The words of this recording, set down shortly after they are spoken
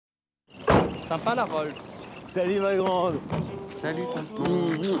Sympa la Rolls. Salut ma grande. Salut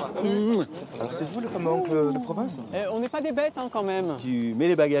tonton. Alors c'est vous le fameux oncle de province? On n'est pas des bêtes quand même. Tu mets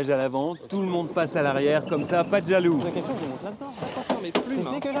les bagages à l'avant, tout le monde passe à l'arrière, comme ça, pas de jaloux. La question qui monte là-dedans. Attention mes plumes.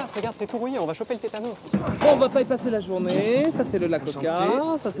 C'est dégueulasse, regarde, c'est tout rouillé, on va choper le tétanos. Bon, on va pas y passer la journée. Ça c'est le lac Coca,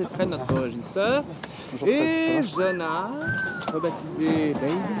 ça c'est Fred, notre régisseur. Et Jonas, rebaptisé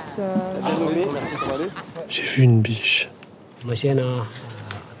Davis. Merci pour aller. J'ai vu une biche. مشينا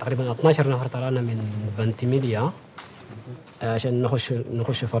تقريبا 12 نفر طلعنا من فانتيميليا عشان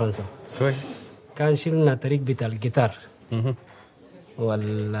نخش فرنسا. كويس. كان شلنا طريق بتاع الجيتار.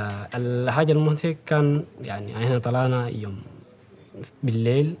 والحاجة المضحك كان يعني احنا طلعنا يوم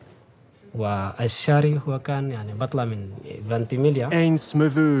بالليل والشاري هو كان يعني بطلع من فانتيميليا. Heinz me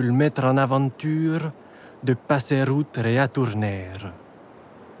veut mettre en aventure de passer outre et à tourner.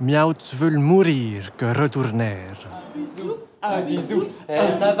 Miautz veulent mourir que retourner. Un bisou.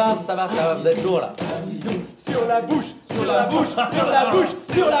 Ça va, vous êtes lourd là. Un bisou sur la bouche, sur la bouche, sur la bouche,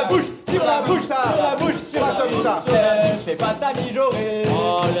 sur la bouche, sur la bouche, sur la bouche, sur la bouche. Fais pas ta mijaurée.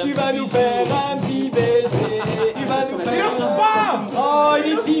 Tu vas nous faire un petit baiser. Tu vas nous faire un spam. Oh,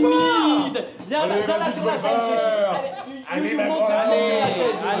 il est timide. Viens là sur la scène, chéchi. Allez, monte sur la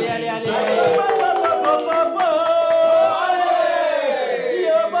chaise. Allez.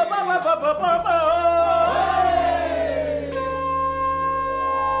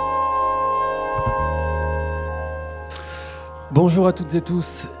 Bonjour à toutes et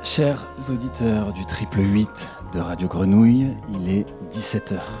tous, chers auditeurs du 888 de Radio Grenouille, il est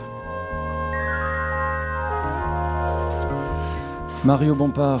 17h. Mario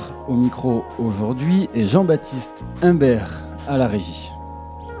Bompart au micro aujourd'hui et Jean-Baptiste Imbert à la régie.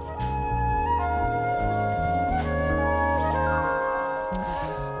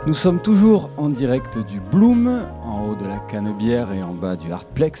 Nous sommes toujours en direct du Blum, en haut de la Canebière et en bas du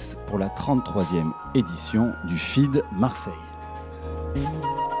Artplex, pour la 33e édition du FID Marseille.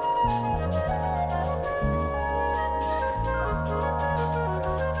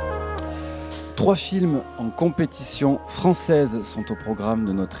 Trois films en compétition française sont au programme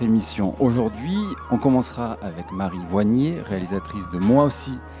de notre émission aujourd'hui. On commencera avec Voignier, réalisatrice de Moi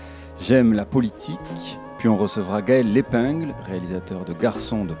aussi, j'aime la politique. Puis on recevra Gael Lepingle, réalisateur de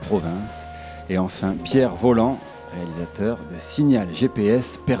Garçons de province. Et enfin Pierre Voland, réalisateur de Signal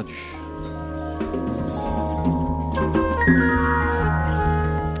GPS perdu.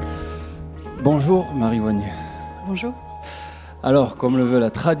 Bonjour Voignier. Bonjour. Alors, comme le veut la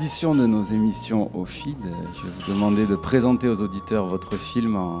tradition de nos émissions au FID, je vais vous demander de présenter aux auditeurs votre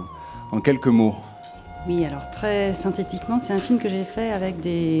film en quelques mots. Oui, alors très synthétiquement, c'est un film que j'ai fait avec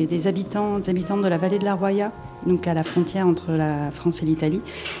des habitantes de la vallée de la Roya, donc à la frontière entre la France et l'Italie,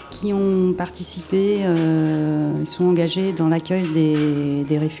 qui ont participé, ils sont engagés dans l'accueil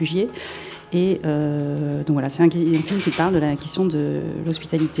des réfugiés. Et donc voilà, c'est un film qui parle de la question de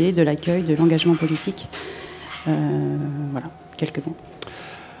l'hospitalité, de l'accueil, de l'engagement politique. Voilà, quelques mots.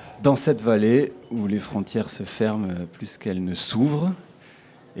 Dans cette vallée où les frontières se ferment plus qu'elles ne s'ouvrent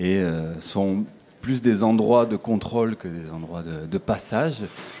et sont plus des endroits de contrôle que des endroits de passage.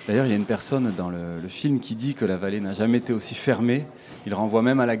 D'ailleurs, il y a une personne dans le film qui dit que la vallée n'a jamais été aussi fermée. Il renvoie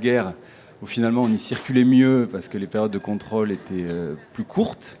même à la guerre, où finalement on y circulait mieux parce que les périodes de contrôle étaient plus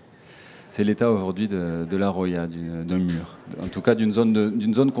courtes. C'est l'état aujourd'hui de la Roya, d'un mur, en tout cas d'une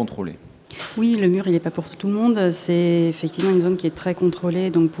zone contrôlée. Oui, le mur, il n'est pas pour tout le monde. C'est effectivement une zone qui est très contrôlée,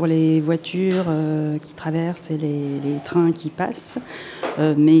 donc pour les voitures qui traversent et les trains qui passent,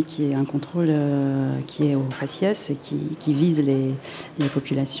 mais qui est un contrôle qui est au faciès et qui vise les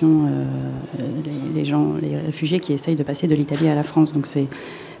populations, les gens, les réfugiés qui essayent de passer de l'Italie à la France. Donc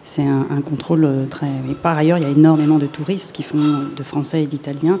c'est un contrôle très... Et par ailleurs, il y a énormément de touristes de Français et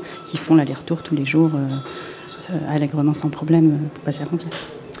d'Italiens qui font l'aller-retour tous les jours allègrement sans problème pour passer la frontière.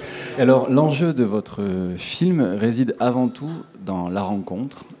 Alors, l'enjeu de votre film réside avant tout dans la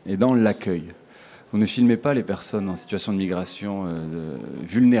rencontre et dans l'accueil. Vous ne filmez pas les personnes en situation de migration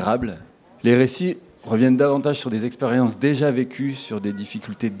vulnérables. Les récits reviennent davantage sur des expériences déjà vécues, sur des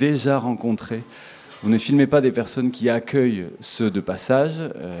difficultés déjà rencontrées. Vous ne filmez pas des personnes qui accueillent ceux de passage.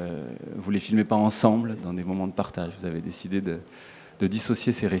 Vous ne les filmez pas ensemble dans des moments de partage. Vous avez décidé de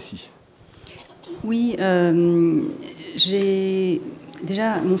dissocier ces récits. Oui,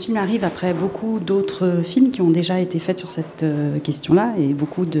 déjà, mon film arrive après beaucoup d'autres films qui ont déjà été faits sur cette question-là et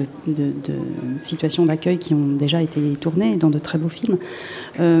beaucoup de situations d'accueil qui ont déjà été tournées dans de très beaux films.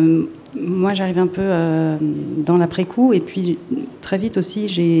 Moi, j'arrive un peu dans l'après-coup et puis très vite aussi,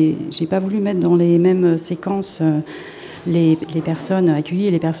 j'ai pas voulu mettre dans les mêmes séquences les personnes accueillies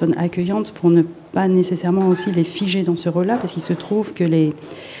et les personnes accueillantes pour ne pas nécessairement aussi les figer dans ce rôle-là, parce qu'il se trouve que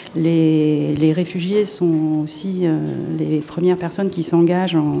les réfugiés sont aussi les premières personnes qui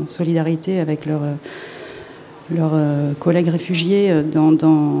s'engagent en solidarité avec leurs collègues réfugiés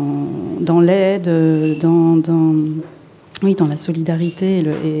dans l'aide, dans la solidarité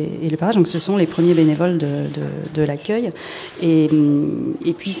et le partage. Donc ce sont les premiers bénévoles de l'accueil. Et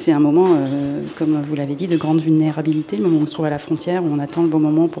puis c'est un moment, comme vous l'avez dit, de grande vulnérabilité, le moment où on se trouve à la frontière, où on attend le bon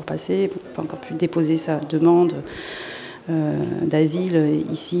moment pour passer, pour pas encore pu déposer sa demande d'asile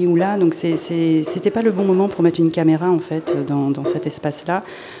ici ou là. Donc c'était pas le bon moment pour mettre une caméra en fait dans cet espace-là.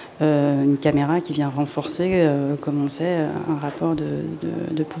 Une caméra qui vient renforcer, comme on le sait, un rapport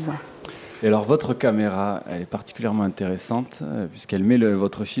de pouvoir. Et alors votre caméra, elle est particulièrement intéressante puisqu'elle met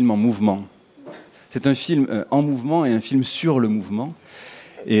votre film en mouvement. C'est un film en mouvement et un film sur le mouvement,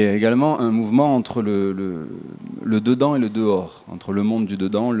 et également un mouvement entre le dedans et le dehors, entre le monde du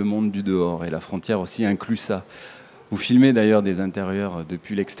dedans, le monde du dehors, et la frontière aussi inclut ça. Vous filmez d'ailleurs des intérieurs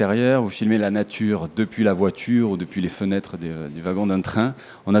depuis l'extérieur, vous filmez la nature depuis la voiture ou depuis les fenêtres du wagon d'un train.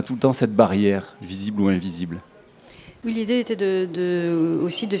 On a tout le temps cette barrière, visible ou invisible. Oui, l'idée était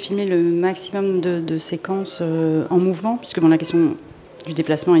aussi de filmer le maximum de séquences en mouvement, puisque la question du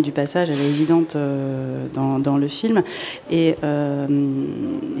déplacement et du passage, elle est évidente dans le film. Et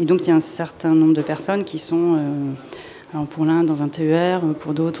donc il y a un certain nombre de personnes qui sont, pour l'un dans un TER,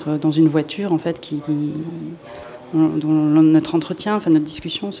 pour d'autres dans une voiture, en fait, dont notre entretien, enfin notre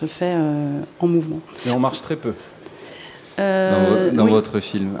discussion se fait en mouvement. Et on marche très peu dans oui. votre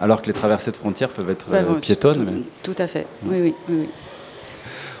film, alors que les traversées de frontières peuvent être piétonnes. Tout à fait, oui.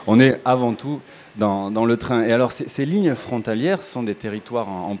 On est avant tout dans le train. Et alors ces lignes frontalières sont des territoires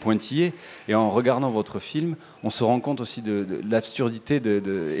en pointillés, et en regardant votre film, on se rend compte aussi de l'absurdité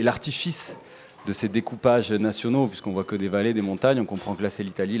et l'artifice de ces découpages nationaux, puisqu'on voit que des vallées, des montagnes. On comprend que là c'est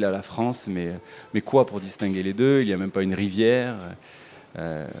l'Italie, là la France, mais quoi pour distinguer les deux? Il n'y a même pas une rivière,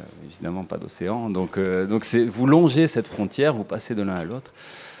 évidemment pas d'océan. Donc vous longez cette frontière, vous passez de l'un à l'autre,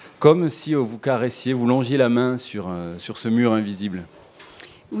 comme si vous caressiez, vous longiez la main sur ce mur invisible.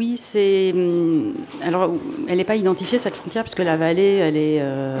 Oui, alors, elle n'est pas identifiée, cette frontière, puisque la vallée, elle est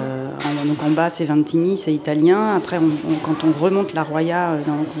donc en bas, c'est Ventimille, c'est italien. Après, quand on remonte la Roya,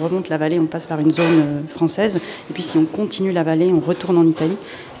 on remonte la vallée, on passe par une zone française. Et puis, si on continue la vallée, on retourne en Italie.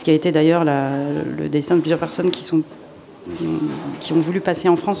 Ce qui a été d'ailleurs le destin de plusieurs personnes qui ont voulu passer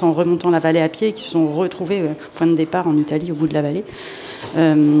en France en remontant la vallée à pied et qui se sont retrouvées point de départ en Italie, au bout de la vallée.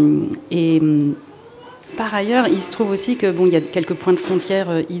 Par ailleurs, il se trouve aussi que il y a quelques points de frontière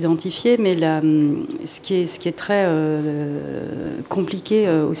identifiés, mais ce qui est très compliqué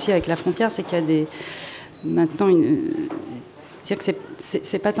aussi avec la frontière, c'est qu'il y a maintenant c'est-à-dire que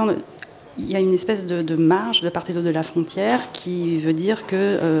c'est pas tant. Il y a une espèce de marge de part et d'autre de la frontière qui veut dire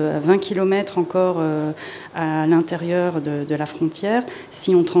que 20 km encore à l'intérieur de la frontière,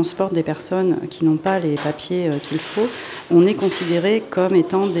 si on transporte des personnes qui n'ont pas les papiers qu'il faut, on est considéré comme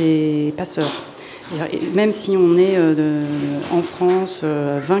étant des passeurs. Même si on est en France,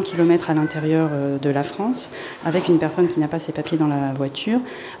 20 km à l'intérieur de la France, avec une personne qui n'a pas ses papiers dans la voiture,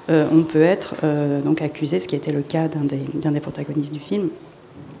 on peut être donc accusé, ce qui a été le cas d'un des protagonistes du film,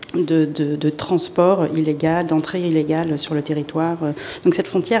 de transport illégal, d'entrée illégale sur le territoire. Donc cette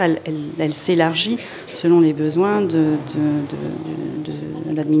frontière, elle s'élargit selon les besoins de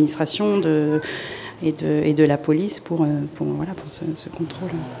l'administration et de la police pour ce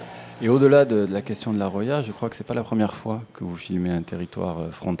contrôle. Et au-delà de la question de la Roya, je crois que ce n'est pas la première fois que vous filmez un territoire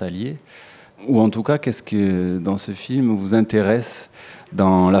frontalier. Ou en tout cas, qu'est-ce que dans ce film vous intéresse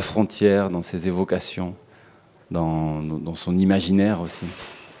dans la frontière, dans ses évocations, dans son imaginaire aussi?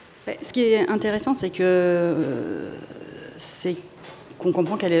 Ce qui est intéressant, c'est qu'on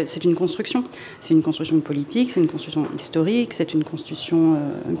comprend c'est une construction. C'est une construction politique, c'est une construction historique, c'est une construction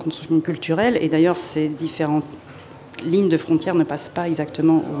culturelle. Et d'ailleurs, ces différentes lignes de frontières ne passent pas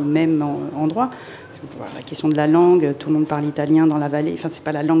exactement au même endroit. La question de la langue, tout le monde parle italien dans la vallée. Enfin, c'est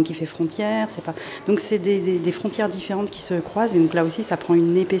pas la langue qui fait frontière. Donc c'est des frontières différentes qui se croisent. Et donc là aussi, ça prend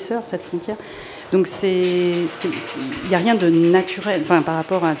une épaisseur, cette frontière. Donc il n'y a rien de naturel, par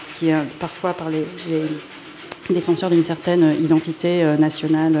rapport à ce qui est parfois par les défenseurs d'une certaine identité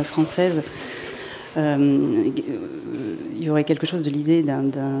nationale française. Il y aurait quelque chose de l'idée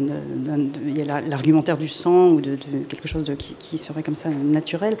il y a l'argumentaire du sang ou de quelque chose qui serait comme ça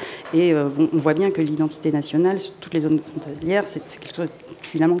naturel. Et on voit bien que l'identité nationale sur toutes les zones frontalières, c'est quelque chose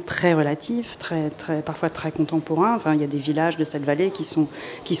finalement très relatif, parfois très contemporain. Enfin, il y a des villages de cette vallée qui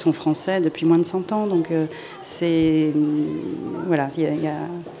sont français depuis moins de 100 ans. Donc ça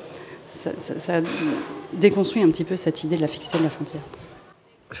déconstruit un petit peu cette idée de la fixité de la frontière.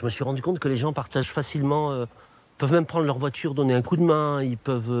 je me suis rendu compte que les gens partagent facilement, peuvent même prendre leur voiture, donner un coup de main, ils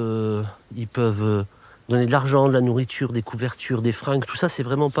peuvent donner de l'argent, de la nourriture, des couvertures, des fringues, tout ça, c'est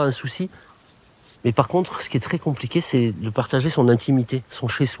vraiment pas un souci. Mais par contre, ce qui est très compliqué, c'est de partager son intimité, son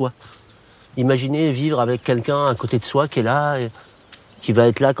chez-soi. Imaginez vivre avec quelqu'un à côté de soi qui est là, et qui va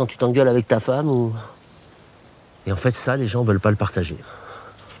être là quand tu t'engueules avec ta femme. Et en fait, ça, les gens veulent pas le partager.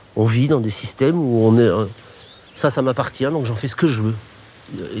 On vit dans des systèmes où on est... ça m'appartient, donc j'en fais ce que je veux.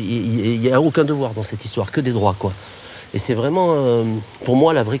 Il n'y a aucun devoir dans cette histoire, que des droits, quoi. Et c'est vraiment, pour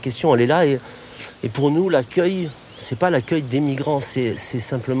moi, la vraie question, elle est là. Et pour nous, l'accueil, c'est pas l'accueil des migrants, c'est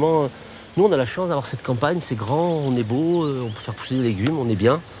simplement... Nous, on a la chance d'avoir cette campagne, c'est grand, on est beau, on peut faire pousser des légumes, on est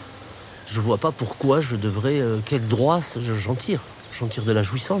bien. Je vois pas pourquoi je devrais... quel droit j'en tire. J'en tire de la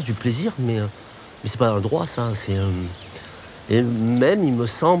jouissance, du plaisir, mais c'est pas un droit, ça. Et même, il me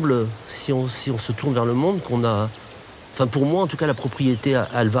semble, si on se tourne vers le monde, qu'on a... Enfin, pour moi, en tout cas, la propriété,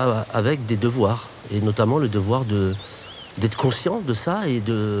 elle va avec des devoirs. Et notamment le devoir d'être conscient de ça et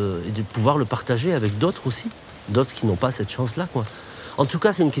de pouvoir le partager avec d'autres aussi. D'autres qui n'ont pas cette chance-là, quoi. En tout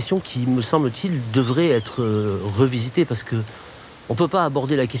cas, c'est une question qui, me semble-t-il, devrait être revisitée parce que on peut pas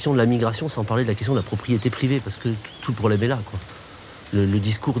aborder la question de la migration sans parler de la question de la propriété privée parce que tout le problème est là, quoi. Le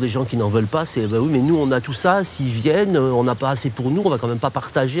discours des gens qui n'en veulent pas, c'est bah oui, mais nous on a tout ça, s'ils viennent, on n'a pas assez pour nous, on va quand même pas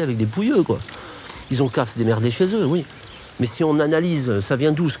partager avec des pouilleux, quoi. Ils ont qu'à se démerder chez eux, oui. Mais si on analyse, ça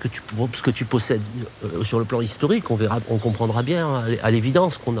vient d'où ce que tu possèdes sur le plan historique, on comprendra bien à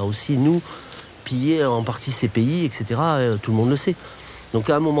l'évidence qu'on a aussi, nous, pillé en partie ces pays, etc. Tout le monde le sait. Donc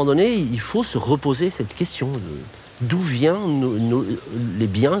à un moment donné, il faut se reposer cette question. D'où viennent les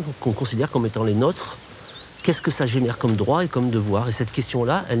biens qu'on considère comme étant les nôtres? Qu'est-ce que ça génère comme droit et comme devoir? Et cette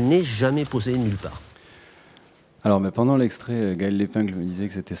question-là, elle n'est jamais posée nulle part. Alors, mais pendant l'extrait, Gael Lepingle me disait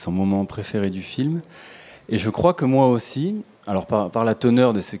que c'était son moment préféré du film. Et je crois que moi aussi, alors par la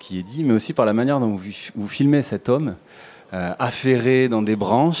teneur de ce qui est dit, mais aussi par la manière dont vous filmez cet homme, affairé dans des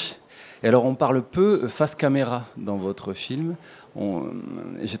branches. Et alors, on parle peu face caméra dans votre film.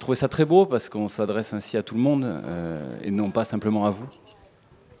 J'ai trouvé ça très beau parce qu'on s'adresse ainsi à tout le monde et non pas simplement à vous,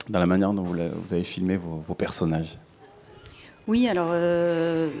 dans la manière dont vous avez filmé vos personnages. Oui, alors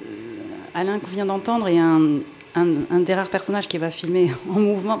Alain qu'on vient d'entendre est un des rares personnages qui va filmer en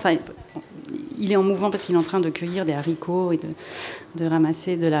mouvement. Enfin, il est en mouvement parce qu'il est en train de cueillir des haricots et de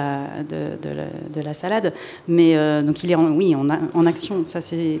ramasser de la salade. Mais donc il est en action. Ça,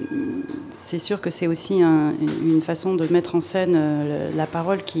 c'est sûr que c'est aussi une façon de mettre en scène la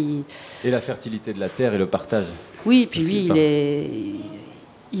parole qui... Et la fertilité de la terre et le partage. Oui, puis lui,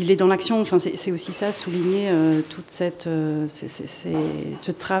 il est dans l'action. Enfin, c'est aussi ça, souligner toute ce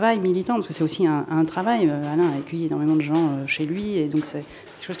travail militant, parce que c'est aussi un travail. Alain a accueilli énormément de gens chez lui, et donc c'est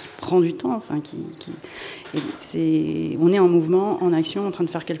quelque chose qui prend du temps. Enfin, on est en mouvement, en action, en train de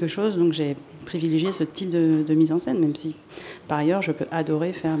faire quelque chose. Donc j'ai privilégié ce type de mise en scène, même si par ailleurs je peux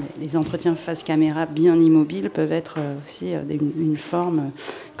adorer faire les entretiens face caméra bien immobiles peuvent être aussi une forme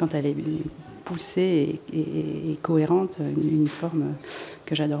quand elle est poussée et cohérente, une forme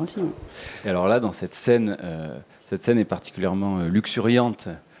que j'adore aussi. Et alors là, dans cette scène est particulièrement luxuriante,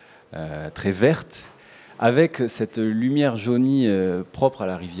 très verte, avec cette lumière jaunie propre à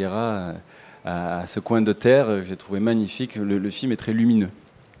la Riviera, à ce coin de terre que j'ai trouvé magnifique. Le film est très lumineux.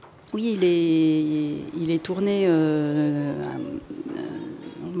 Oui, il est tourné au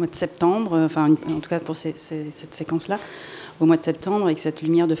mois de septembre, enfin en tout cas pour cette séquence-là, au mois de septembre, avec cette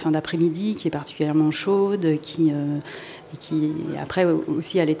lumière de fin d'après-midi qui est particulièrement chaude, qui après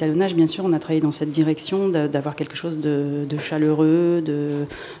aussi à l'étalonnage, bien sûr, on a travaillé dans cette direction d'avoir quelque chose de chaleureux,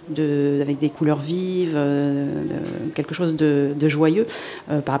 avec des couleurs vives, quelque chose de joyeux.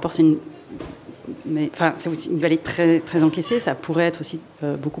 Par rapport, c'est aussi une vallée très, très encaissée. Ça pourrait être aussi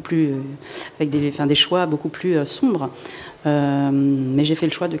beaucoup plus avec des choix beaucoup plus sombres. Mais j'ai fait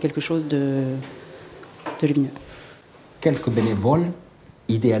le choix de quelque chose de lumineux. Quelques bénévoles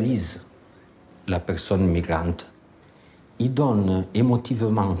idéalisent la personne migrante. Ils donnent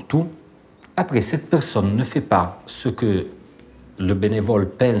émotivement tout. Après, cette personne ne fait pas ce que le bénévole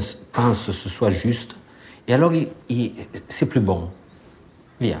pense ce soit juste. Et alors, c'est plus bon.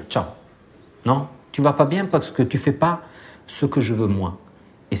 Viens, ciao. Non, tu vas pas bien parce que tu fais pas ce que je veux moi.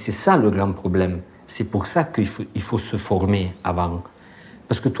 Et c'est ça le grand problème. C'est pour ça qu'il faut se former avant.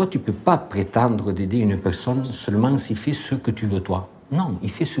 Parce que toi, tu peux pas prétendre d'aider une personne seulement s'il fait ce que tu veux toi. Non, il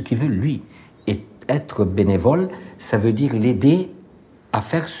fait ce qu'il veut lui. Et être bénévole, ça veut dire l'aider à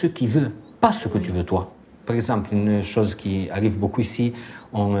faire ce qu'il veut, pas ce que tu veux toi. Par exemple, une chose qui arrive beaucoup ici,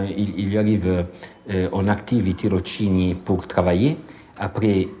 il lui arrive, on active i tirocini pour travailler.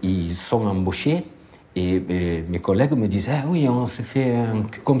 Après, ils sont embauchés Et mes collègues me disaient, ah oui, on s'est fait un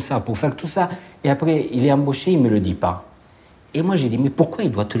cul comme ça pour faire tout ça. Et après, il est embauché, il ne me le dit pas. Et moi, j'ai dit, mais pourquoi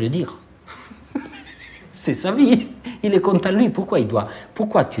il doit te le dire? C'est sa vie. Il est content de lui.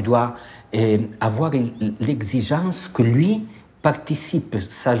 Pourquoi tu dois avoir l'exigence que lui participe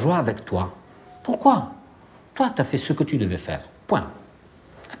sa joie avec toi? Pourquoi? Toi, tu as fait ce que tu devais faire. Point.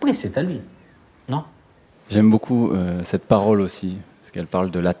 Après, c'est à lui. Non? J'aime beaucoup cette parole aussi, parce qu'elle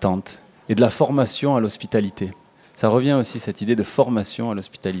parle de l'attente et de la formation à l'hospitalité. Ça revient aussi, cette idée de formation à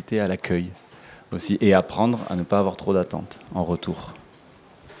l'hospitalité, à l'accueil aussi, et apprendre à ne pas avoir trop d'attentes en retour.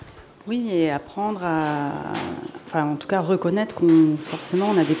 Oui, et apprendre à... Enfin, en tout cas, reconnaître forcément,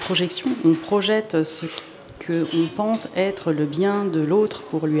 on a des projections. On projette ce qu'on pense être le bien de l'autre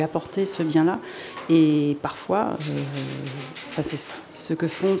pour lui apporter ce bien-là. Et parfois, c'est ce que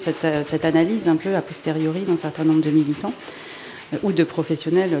font cette analyse un peu a posteriori d'un certain nombre de militants ou de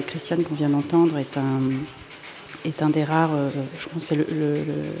professionnels. Christiane, qu'on vient d'entendre, est un des rares, je pense que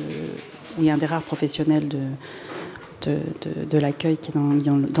c'est un des rares professionnels de l'accueil qui est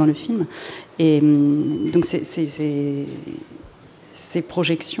dans le film. Et donc ces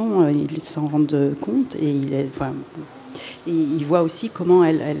projections, ils s'en rendent compte et ils voient aussi comment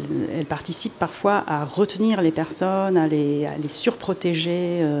elles participent parfois à retenir les personnes, à les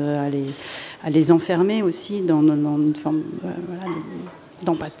surprotéger, à les enfermer aussi dans une forme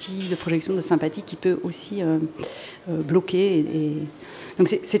d'empathie, de projection, de sympathie qui peut aussi bloquer. Donc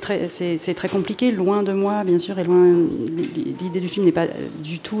c'est très compliqué, loin de moi, bien sûr, et loin. L'idée du film n'est pas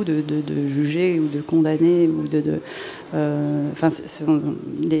du tout de juger ou de condamner ou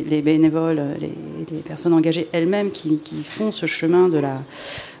les bénévoles, les personnes engagées elles-mêmes qui font ce chemin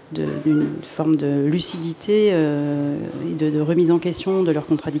d'une forme de lucidité et de remise en question de leurs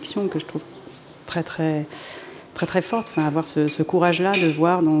contradictions que je trouve très très très très forte. Enfin, avoir ce courage-là de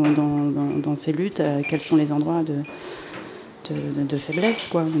voir dans ces luttes quels sont les endroits de faiblesse,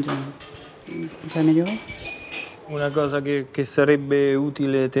 quoi, de améliorer. Una cosa che sarebbe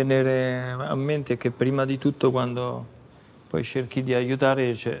utile tenere a mente è che prima di tutto quando poi cerchi di aiutare,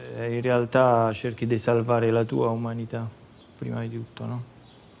 in realtà cerchi di salvare la tua umanità, prima di tutto, no?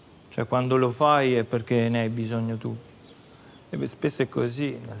 Cioè quando lo fai è perché ne hai bisogno tu. E spesso è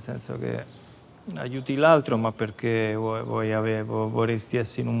così, nel senso che aiuti l'altro ma perché vorresti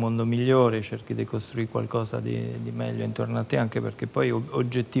essere in un mondo migliore, cerchi di costruire qualcosa di meglio intorno a te, anche perché poi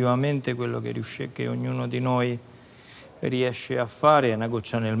oggettivamente quello che ognuno di noi riesce a fare è una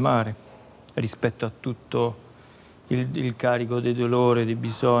goccia nel mare rispetto a tutto il carico di dolore, di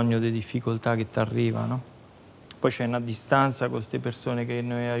bisogno, di difficoltà che ti arriva, no? Poi c'è una distanza con queste persone che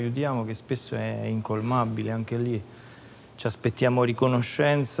noi aiutiamo che spesso è incolmabile, anche lì ci aspettiamo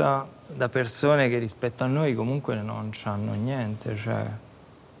riconoscenza da persone che rispetto a noi comunque non hanno niente, cioè.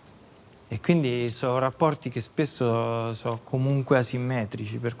 E quindi sono rapporti che spesso sono comunque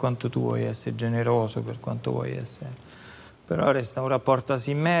asimmetrici, per quanto tu vuoi essere generoso, per quanto vuoi essere. Però resta un rapporto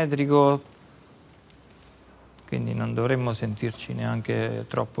asimmetrico, quindi non dovremmo sentirci neanche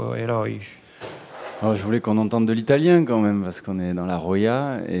troppo eroici. Alors, je voulais qu'on entende de l'italien quand même, parce qu'on est dans la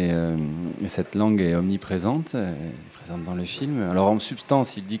Roya, et cette langue est omniprésente, présente dans le film. Alors en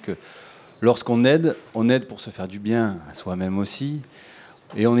substance, il dit que lorsqu'on aide, on aide pour se faire du bien à soi-même aussi,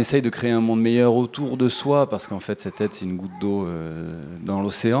 et on essaye de créer un monde meilleur autour de soi, parce qu'en fait cette aide c'est une goutte d'eau dans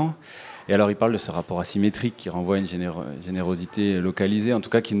l'océan. Et alors il parle de ce rapport asymétrique qui renvoie à une générosité localisée, en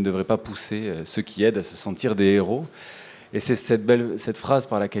tout cas qui ne devrait pas pousser ceux qui aident à se sentir des héros. Et c'est cette phrase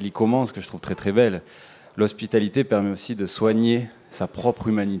par laquelle il commence que je trouve très très belle. L'hospitalité permet aussi de soigner sa propre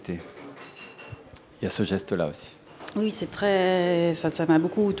humanité. Il y a ce geste-là aussi. Oui, c'est très. Enfin, ça m'a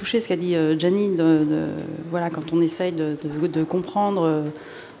beaucoup touché ce qu'a dit Gianni. Voilà, quand on essaye de comprendre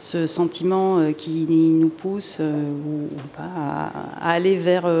ce sentiment qui nous pousse ou pas à aller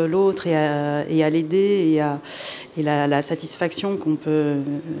vers l'autre et à l'aider et la satisfaction qu'on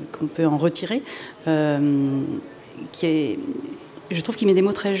peut en retirer. Je trouve qu'il met des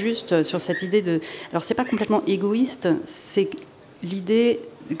mots très justes sur cette idée de... Alors, c'est pas complètement égoïste, c'est l'idée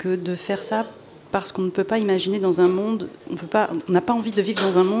que de faire ça parce qu'on ne peut pas imaginer dans un monde... On n'a pas envie de vivre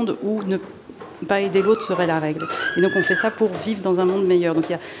dans un monde où ne pas aider l'autre serait la règle. Et donc, on fait ça pour vivre dans un monde meilleur. Donc,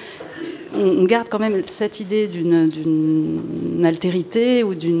 on garde quand même cette idée d'une altérité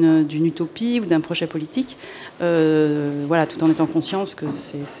ou d'une utopie ou d'un projet politique, voilà, tout en étant conscience que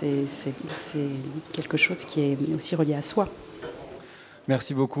c'est quelque chose qui est aussi relié à soi.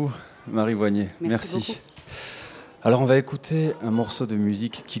 Merci beaucoup, Marie Voignier. Merci. Alors, on va écouter un morceau de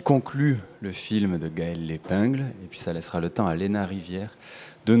musique qui conclut le film de Gael Lepingle, et puis ça laissera le temps à Léna Rivière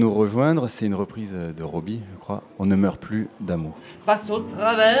de nous rejoindre. C'est une reprise de Robbie, je crois. On ne meurt plus d'amour. Passe au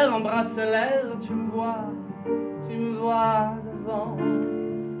travers, embrasse l'air, tu me vois devant.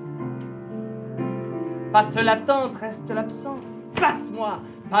 Passe l'attente, reste l'absence, passe-moi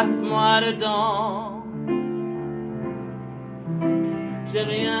dedans. J'ai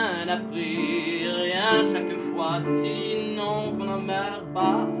rien appris, rien chaque fois, sinon qu'on n'en meurt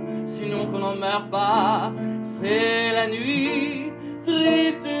pas, c'est la nuit,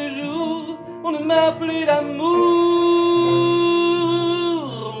 triste jour, on ne meurt plus d'amour,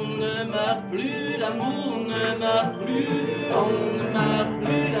 on ne meurt plus d'amour, on ne meurt plus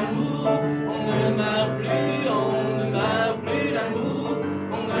d'amour, on ne meurt plus d'amour,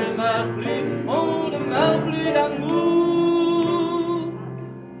 on ne meurt plus d'amour.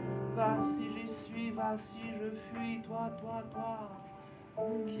 Va si j'y suis, va si je fuis, toi,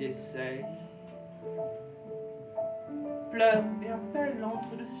 qui essaye. Pleure et appelle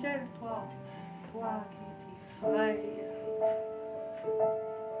entre le ciel, toi qui t'effraye.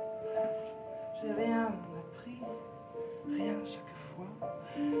 J'ai rien appris, rien chaque fois,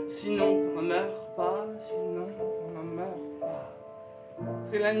 sinon qu'on n'en meurt pas,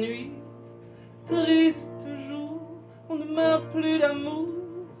 C'est la nuit, triste jour, on ne meurt plus d'amour.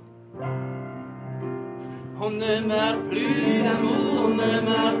 On ne meurt plus d'amour, on ne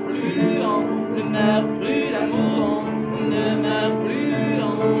meurt plus d'amour, on ne meurt plus d'amour, on ne meurt plus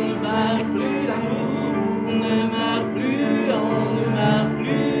d'amour, on ne meurt plus d'amour,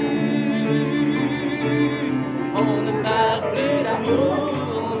 on ne meurt plus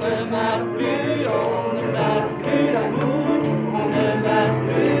d'amour, on ne meurt plus d'amour, on ne meurt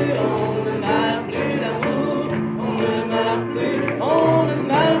plus d'amour, on ne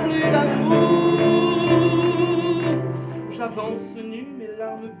meurt plus d'amour. J'avance nu, mes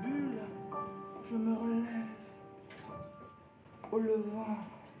larmes bullent, je me relève au levant.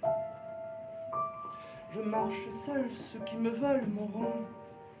 Je marche seul, ceux qui me veulent mourront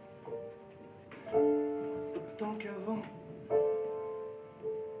autant qu'avant.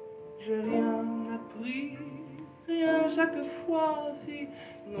 J'ai rien appris, rien chaque fois,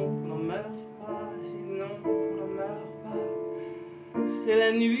 sinon on n'en meurt pas, C'est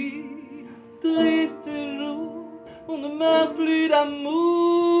la nuit, triste jour, on ne meurt plus d'amour.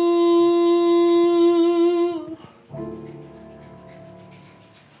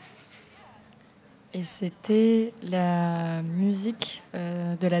 Et c'était la musique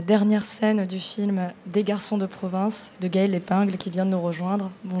de la dernière scène du film Des Garçons de province de Gael Lepingle qui vient de nous rejoindre.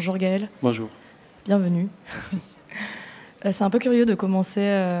 Bonjour Gaël. Bonjour. Bienvenue. Merci. C'est un peu curieux de commencer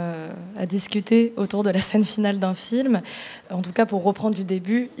à discuter autour de la scène finale d'un film. En tout cas, pour reprendre du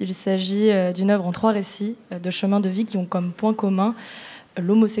début, il s'agit d'une œuvre en 3 récits de chemins de vie qui ont comme point commun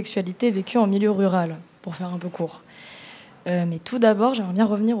l'homosexualité vécue en milieu rural, pour faire un peu court. Mais tout d'abord, j'aimerais bien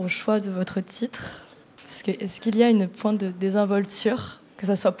revenir au choix de votre titre. Est-ce qu'il y a une pointe de désinvolture, que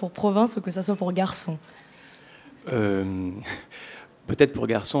ça soit pour province ou que ça soit pour Garçons ? Peut-être pour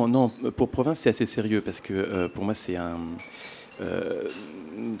Garçons, non. Pour province, c'est assez sérieux parce que pour moi, c'est un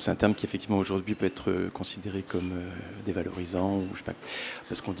terme qui effectivement aujourd'hui peut être considéré comme dévalorisant, ou je sais pas,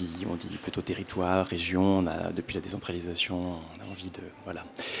 parce qu'on dit plutôt territoire, région. On a depuis la décentralisation, on a envie de voilà.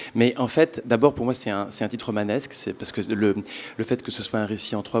 Mais en fait, d'abord pour moi, c'est un titre romanesque. C'est parce que le fait que ce soit un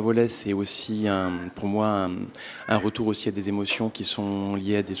récit en 3 volets, c'est aussi pour moi un retour aussi à des émotions qui sont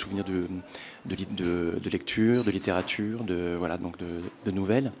liées à des souvenirs de lecture, de littérature, de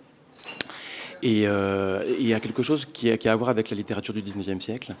nouvelles. Et il y a quelque chose qui a à voir avec la littérature du 19e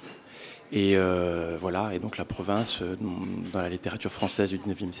siècle. Et voilà, et donc la province, dans la littérature française du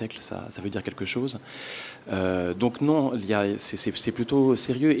 19e siècle, ça veut dire quelque chose. Donc non, c'est plutôt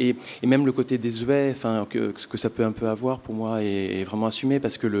sérieux. Et même le côté désuet, que ça peut un peu avoir, pour moi, est vraiment assumé,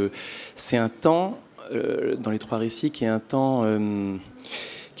 parce que c'est un temps, dans les 3 récits, qui est un temps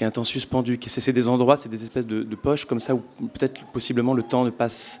suspendu. C'est des endroits, c'est des espèces de poches comme ça où peut-être possiblement le temps ne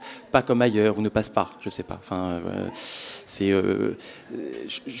passe pas comme ailleurs ou ne passe pas, je sais pas. Je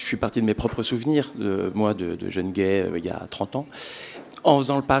suis parti de mes propres souvenirs, moi de jeune gay il y a 30 ans, en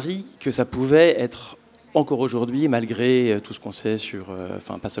faisant le pari que ça pouvait être encore aujourd'hui, malgré tout ce qu'on sait sur,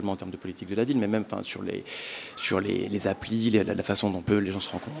 pas seulement en termes de politique de la ville, mais même sur les applis, la façon dont les gens se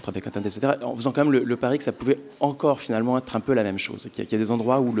rencontrent avec Internet, etc., en faisant quand même le pari que ça pouvait encore finalement être un peu la même chose, qu'il y a des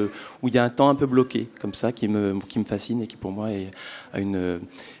endroits où il y a un temps un peu bloqué, comme ça, qui me fascine et qui pour moi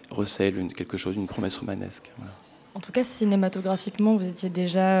recèle quelque chose, une promesse romanesque. Voilà. En tout cas, cinématographiquement, vous étiez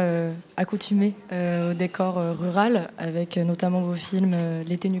déjà accoutumé au décor rural, avec notamment vos films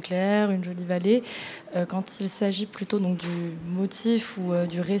L'été nucléaire, Une jolie vallée. Quand il s'agit plutôt donc, du motif ou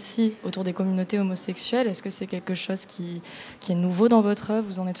du récit autour des communautés homosexuelles, est-ce que c'est quelque chose qui est nouveau dans votre œuvre?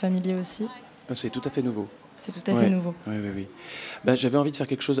 Vous en êtes familier aussi? C'est tout à fait nouveau. C'est tout à fait nouveau. Oui. J'avais envie de faire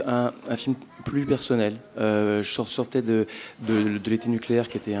quelque chose, un film plus personnel. Je sortais de L'été nucléaire,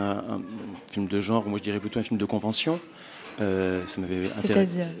 qui était un film de genre, ou moi je dirais plutôt un film de convention. Ça m'avait intéressé.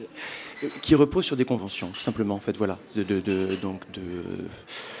 C'est-à-dire qui repose sur des conventions, tout simplement, en fait, voilà, de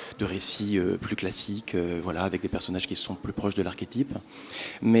récits plus classiques, voilà, avec des personnages qui sont plus proches de l'archétype.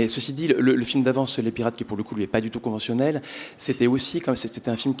 Mais ceci dit, le film d'avance, Les Pirates, qui pour le coup lui est pas du tout conventionnel, c'était aussi, comme c'était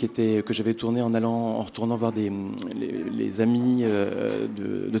un film que j'avais tourné en retournant voir les amis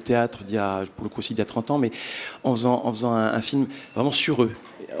de théâtre pour le coup aussi d'il y a 30 ans, mais en faisant un film vraiment sur eux.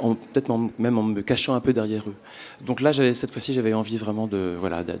 Peut-être même en me cachant un peu derrière eux. Donc là, cette fois-ci, j'avais envie vraiment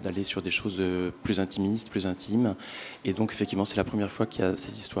d'aller sur des choses plus intimistes, plus intimes. Et donc, effectivement, c'est la première fois qu'il y a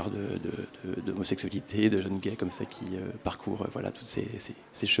ces histoires d'homosexualité, de jeunes gays comme ça qui parcourent tous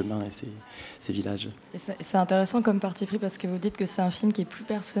ces chemins et ces villages. Et c'est intéressant comme parti pris parce que vous dites que c'est un film qui est plus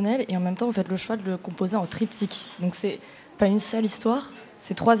personnel et en même temps, vous faites le choix de le composer en triptyque. Donc, c'est pas une seule histoire,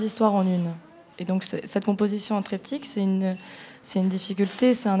 c'est 3 histoires en une. Et donc, cette composition en triptyque, c'est une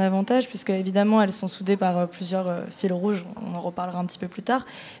difficulté, c'est un avantage, puisque évidemment elles sont soudées par plusieurs fils rouges, on en reparlera un petit peu plus tard,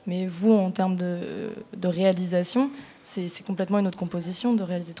 mais vous, en termes de réalisation, c'est complètement une autre composition de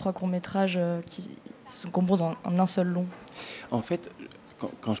réaliser 3 courts-métrages qui se composent en un seul long. En fait,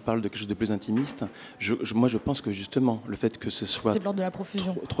 quand je parle de quelque chose de plus intimiste, moi je pense que justement le fait que ce soit... C'est de l'ordre de la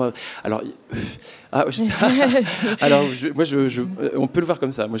profusion. Alors, on peut le voir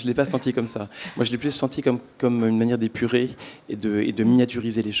comme ça. Moi je ne l'ai pas senti comme ça. Moi je l'ai plus senti comme une manière d'épurer et de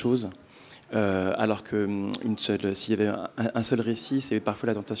miniaturiser les choses. Alors que s'il y avait un seul récit, c'est parfois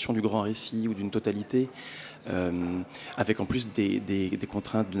la tentation du grand récit ou d'une totalité. Avec en plus des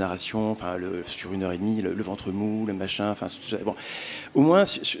contraintes de narration, sur 1h30, le ventre mou, le machin. Bon. Au moins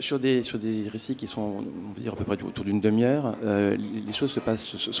sur des récits qui sont, on va dire à peu près autour d'une demi-heure, les choses se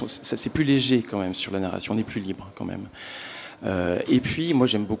passent. C'est plus léger quand même sur la narration. On est plus libre quand même. Et puis, moi,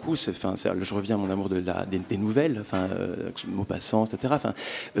 j'aime beaucoup, je reviens à mon amour des nouvelles, Maupassant, etc.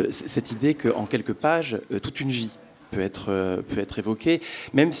 Cette idée qu'en quelques pages, toute une vie peut être évoquée,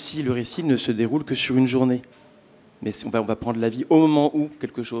 même si le récit ne se déroule que sur une journée. Mais on va prendre la vie au moment où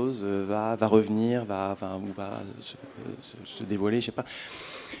quelque chose va revenir, va se dévoiler, je sais pas.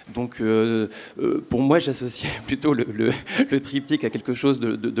 Donc, pour moi, j'associais plutôt le triptyque à quelque chose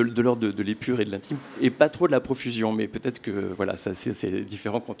de l'ordre de l'épure et de l'intime, et pas trop de la profusion. Mais peut-être que c'est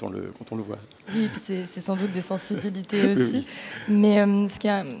différent quand on le voit. Oui, puis c'est sans doute des sensibilités aussi. Oui. Mais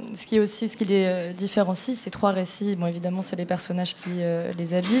ce qui les différencie, ces 3 récits. Bon, évidemment, c'est les personnages qui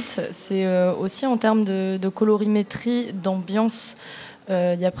les habitent. C'est aussi en termes de colorimétrie, d'ambiance.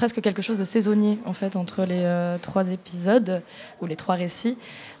 Il y a presque quelque chose de saisonnier en fait entre les 3 épisodes ou les 3 récits.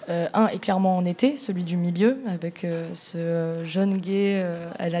 Un est clairement en été, celui du milieu, avec ce jeune gay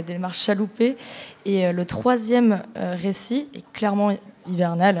à la démarche chaloupée. Et le 3e récit est clairement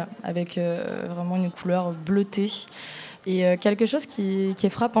hivernal, avec vraiment une couleur bleutée. Et quelque chose qui est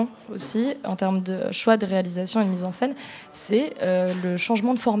frappant aussi, en termes de choix de réalisation et de mise en scène, c'est le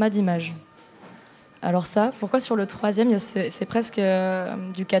changement de format d'image. Alors ça, pourquoi sur le 3e, c'est presque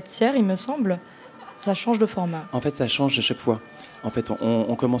du 4/3, il me semble, ça change de format. En fait, ça change à chaque fois. En fait,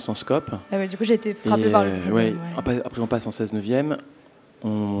 on commence en scope. Ah ouais, du coup, j'ai été frappée par le 3e. Ouais. Après, on passe en 16/9.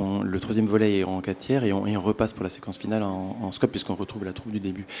 Le 3e volet est en 4/3 et on repasse pour la séquence finale en scope, puisqu'on retrouve la troupe du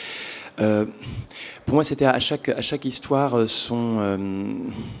début. Pour moi, c'était à chaque histoire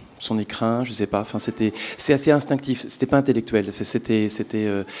son écrin, je sais pas. C'est assez instinctif. C'était pas intellectuel. C'est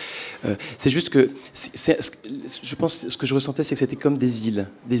juste que je pense ce que je ressentais, c'est que c'était comme des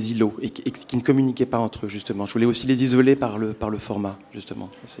îlots, et qui ne communiquaient pas entre eux justement. Je voulais aussi les isoler par le format justement.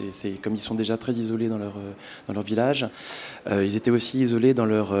 C'est comme ils sont déjà très isolés dans leur village. Ils étaient aussi isolés dans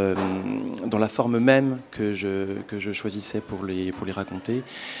la forme même que je choisissais pour les raconter.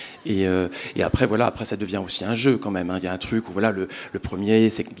 Et après ça devient aussi un jeu quand même. Hein. Il y a un truc où le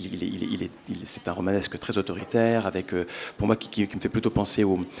premier, c'est un romanesque très autoritaire, avec pour moi qui me fait plutôt penser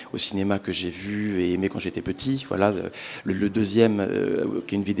au cinéma que j'ai vu et aimé quand j'étais petit. Voilà, le 2e,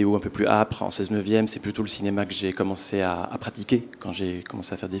 qui est une vidéo un peu plus âpre en 16/9, c'est plutôt le cinéma que j'ai commencé à pratiquer quand j'ai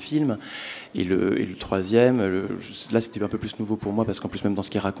commencé à faire des films. Et le 3e, là c'était un peu plus nouveau pour moi, parce qu'en plus même dans ce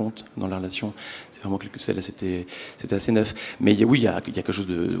qu'il raconte dans la relation, c'est vraiment c'était assez neuf. Mais oui, il y a quelque chose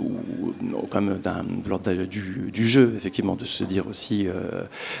quand même de l'ordre du jeu, effectivement, de se dire aussi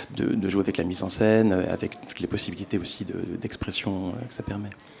de jouer avec la mise en scène, avec toutes les possibilités aussi d'expression que ça permet.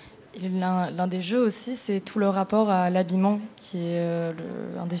 L'un des jeux aussi, c'est tout le rapport à l'habillement, qui est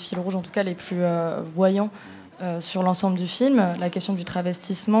un des fils rouges, en tout cas les plus voyants sur l'ensemble du film. La question du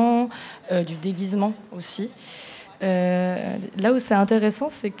travestissement, du déguisement aussi. Là où c'est intéressant,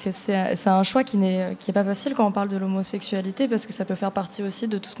 c'est que c'est un choix qui n'est pas facile quand on parle de l'homosexualité, parce que ça peut faire partie aussi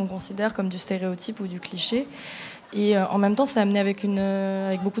de tout ce qu'on considère comme du stéréotype ou du cliché. Et en même temps, c'est amené avec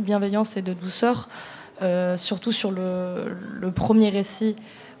beaucoup de bienveillance et de douceur, surtout sur le premier récit,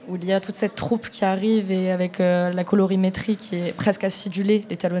 où il y a toute cette troupe qui arrive et avec la colorimétrie qui est presque acidulée,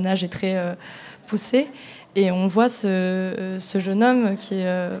 l'étalonnage est très poussé. Et on voit ce jeune homme qui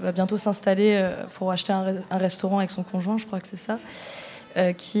va bientôt s'installer pour acheter un restaurant avec son conjoint, je crois que c'est ça,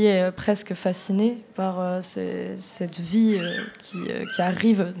 qui est presque fasciné par cette vie qui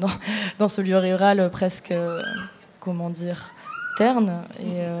arrive dans ce lieu rural presque, terne.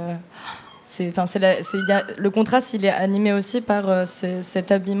 Et le contraste, il est animé aussi par cet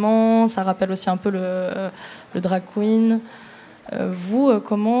habillement. Ça rappelle aussi un peu le drag queen. Vous,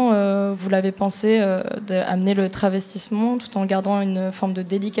 comment vous l'avez pensé d'amener le travestissement tout en gardant une forme de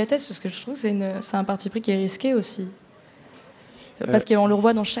délicatesse, parce que je trouve que c'est un parti pris qui est risqué aussi, parce qu'on le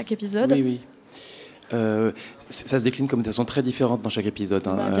revoit dans chac épisode. Oui. Ça se décline comme de façon très différente dans chaque épisode.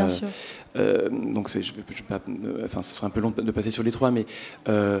 Hein. Bien sûr. Donc ce serait un peu long de passer sur les trois, mais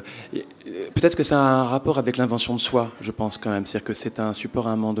peut-être que ça a un rapport avec l'invention de soi, je pense quand même. C'est-à-dire que c'est un support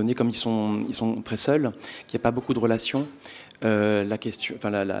à un moment donné, comme ils sont très seuls, qu'il n'y a pas beaucoup de relations.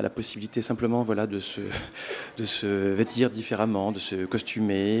 La possibilité simplement de se vêtir différemment, de se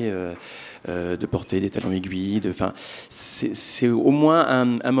costumer, de porter des talons aiguilles. C'est au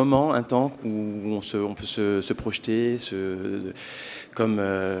moins un moment, un temps où on peut se projeter,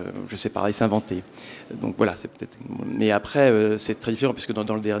 s'inventer. Donc voilà, c'est peut-être. Mais après, c'est très différent puisque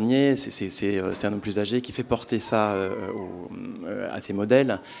dans le dernier, c'est un homme plus âgé qui fait porter ça à ses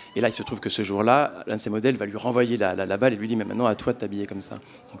modèles. Et là, il se trouve que ce jour-là, l'un de ses modèles va lui renvoyer la balle et lui dit mais maintenant à toi de t'habiller comme ça.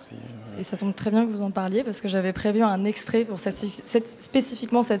 Donc, et ça tombe très bien que vous en parliez parce que j'avais prévu un extrait pour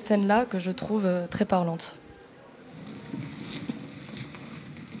spécifiquement cette scène-là que je trouve très parlante.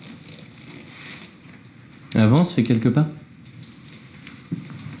 Avance, fais quelques pas.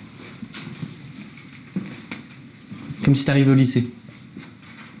 Comme si t'arrivais au lycée.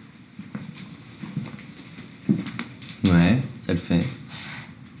 Ouais, ça le fait.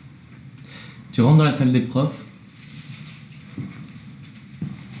 Tu rentres dans la salle des profs.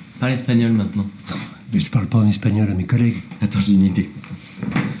 Parle espagnol maintenant. Mais je parle pas en espagnol à mes collègues. Attends, j'ai une idée.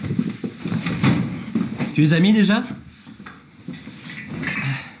 Tu les as mis déjà ?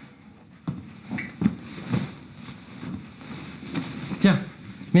 Tiens,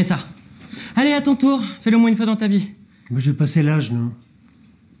 mets ça. Allez, à ton tour, fais-le au moins une fois dans ta vie. Mais j'ai passé l'âge, non ?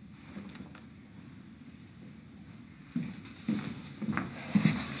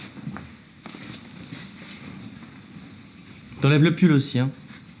 T'enlèves le pull aussi, hein.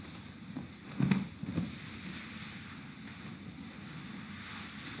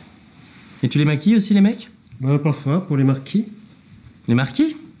 Et tu les maquilles aussi, les mecs ? Bah, parfois, pour les marquis. Les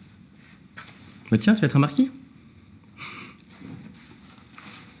marquis ? Bah tiens, tu vas être un marquis.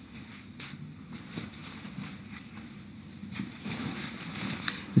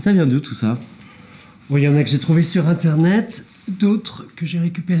 Et ça vient d'où, tout ça ? Bon, il y en a que j'ai trouvé sur Internet, d'autres que j'ai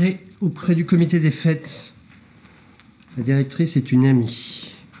récupérés auprès du comité des fêtes. La directrice est une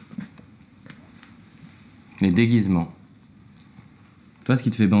amie. Les déguisements. Toi, ce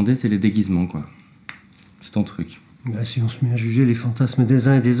qui te fait bander, c'est les déguisements, quoi. C'est ton truc. Bah, si on se met à juger les fantasmes des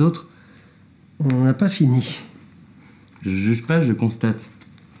uns et des autres, on n'a pas fini. Je juge pas, je constate.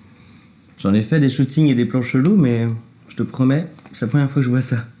 J'en ai fait des shootings et des plans chelous, mais je te promets, c'est la première fois que je vois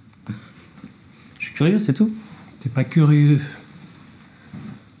ça. Je suis curieux, c'est tout. T'es pas curieux.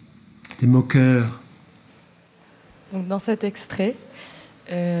 T'es moqueur. Donc dans cet extrait,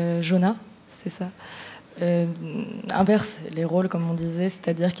 Jonah, c'est ça, inverse les rôles, comme on disait,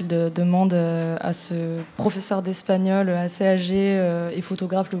 c'est-à-dire qu'il demande à ce professeur d'espagnol assez âgé et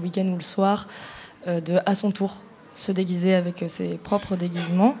photographe le week-end ou le soir à son tour se déguiser avec ses propres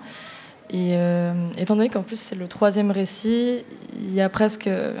déguisements. Et étant donné qu'en plus c'est le troisième récit, il y a presque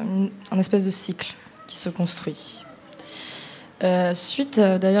un espèce de cycle qui se construit. Suite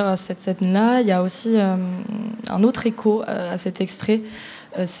d'ailleurs à cette scène-là, il y a aussi un autre écho à cet extrait.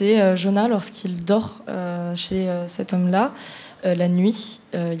 C'est Jonah lorsqu'il dort chez cet homme-là la nuit.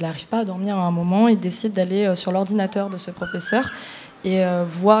 Il n'arrive pas à dormir à un moment. Il décide d'aller sur l'ordinateur de ce professeur et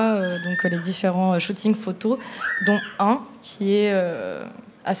voit donc les différents shootings photos, dont un qui est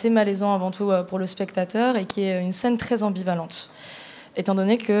assez malaisant avant tout pour le spectateur et qui est une scène très ambivalente. étant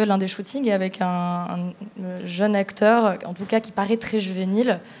donné que l'un des shootings est avec un jeune acteur, en tout cas qui paraît très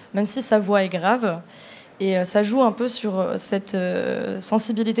juvénile, même si sa voix est grave. Et ça joue un peu sur cette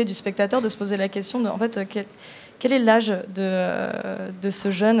sensibilité du spectateur de se poser la question de, en fait, quel est l'âge de ce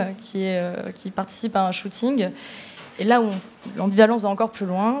jeune qui participe à un shooting. Et là où l'ambivalence va encore plus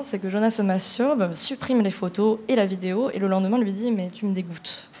loin, c'est que Jonas se masturbe, supprime les photos et la vidéo, et le lendemain lui dit « mais tu me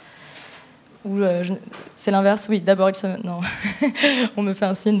dégoûtes ». Ou c'est l'inverse, oui, d'abord il se... Non, on me fait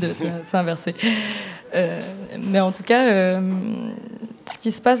un signe de c'est inversé. Mais en tout cas, ce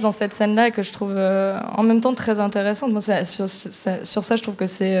qui se passe dans cette scène-là et que je trouve en même temps très intéressante, moi, sur ça je trouve que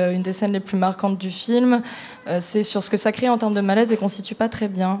c'est une des scènes les plus marquantes du film, c'est sur ce que ça crée en termes de malaise et qu'on ne situe pas très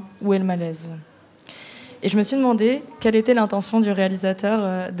bien où est le malaise. Et je me suis demandé quelle était l'intention du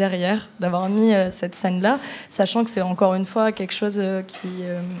réalisateur derrière, d'avoir mis cette scène-là, sachant que c'est encore une fois quelque chose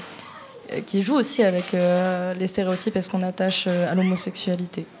qui joue aussi avec les stéréotypes et ce qu'on attache à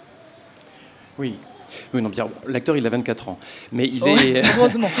l'homosexualité. Oui, non, bien, l'acteur il a 24 ans, mais il est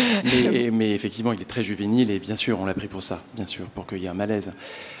heureusement. mais effectivement il est très juvénile et bien sûr on l'a pris pour ça, bien sûr pour qu'il y ait un malaise.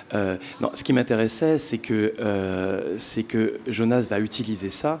 Non, ce qui m'intéressait c'est que Jonas va utiliser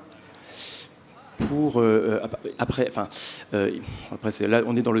ça pour après là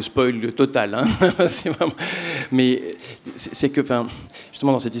on est dans le spoil total, hein. C'est vraiment, mais c'est que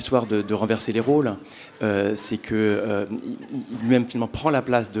justement dans cette histoire de renverser les rôles, c'est que lui-même finalement prend la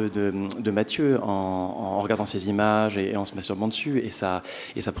place de Mathieu en regardant ses images et en se masturbant dessus, et ça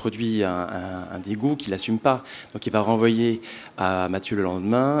produit un dégoût qu'il n'assume pas, donc il va renvoyer à Mathieu le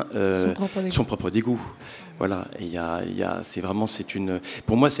lendemain son propre dégoût. Voilà, et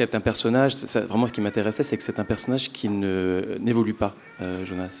pour moi c'est un personnage, vraiment ce qui m'intéressait, c'est que c'est un personnage qui n'évolue pas,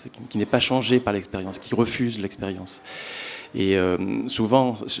 Jonas, qui n'est pas changé par l'expérience, qui refuse l'expérience. Et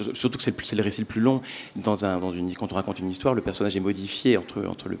souvent, surtout que c'est le récit le plus long, quand on raconte une histoire, le personnage est modifié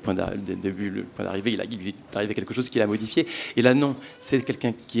entre le point de début, le point d'arrivée, il est arrivé quelque chose qu'il a modifié. Et là, non, c'est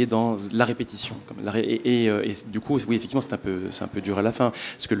quelqu'un qui est dans la répétition. Et du coup, oui, effectivement, c'est un peu dur à la fin,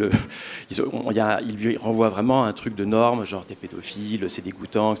 parce que il lui renvoie vraiment un truc de norme, genre t'es pédophile, c'est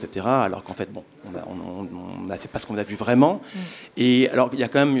dégoûtant, etc. Alors qu'en fait, bon, c'est pas ce qu'on a vu vraiment. Et alors, il y a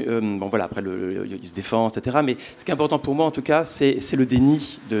quand même, après, il se défend, etc. Mais ce qui est important pour moi, en tout cas, c'est le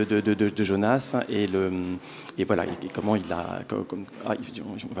déni de Jonas et voilà, et comment il a,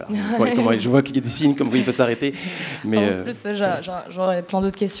 comment je vois qu'il y a des signes comme il faut s'arrêter. Mais en plus, j'aurais plein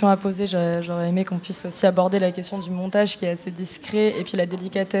d'autres questions à poser. J'aurais aimé qu'on puisse aussi aborder la question du montage qui est assez discret, et puis la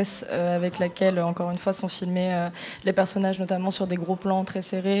délicatesse avec laquelle, encore une fois, sont filmés les personnages, notamment sur des gros plans très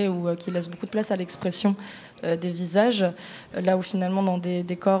serrés ou qui laissent beaucoup de place à l'expression des visages, là où finalement dans des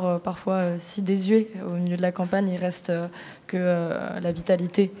décors parfois si désuets au milieu de la campagne, il reste que la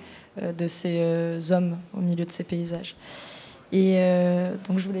vitalité de ces hommes au milieu de ces paysages. Et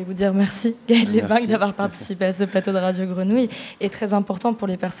donc je voulais vous dire merci Gael Lepingle d'avoir participé à ce plateau de Radio Grenouille, et très important pour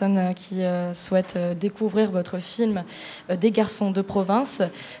les personnes qui souhaitent découvrir votre film Des Garçons de province.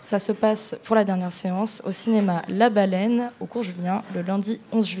 Ça se passe pour la dernière séance au cinéma La Baleine au cours Julien le lundi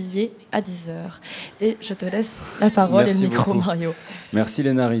 11 juillet à 10h. Et je te laisse la parole et le micro, beaucoup. Mario. Merci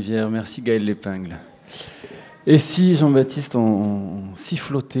Léna Rivière, merci Gael Lepingle. Et si Jean-Baptiste on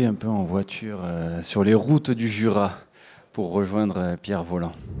sifflotait un peu en voiture sur les routes du Jura pour rejoindre Pierre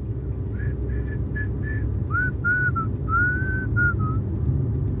Voland.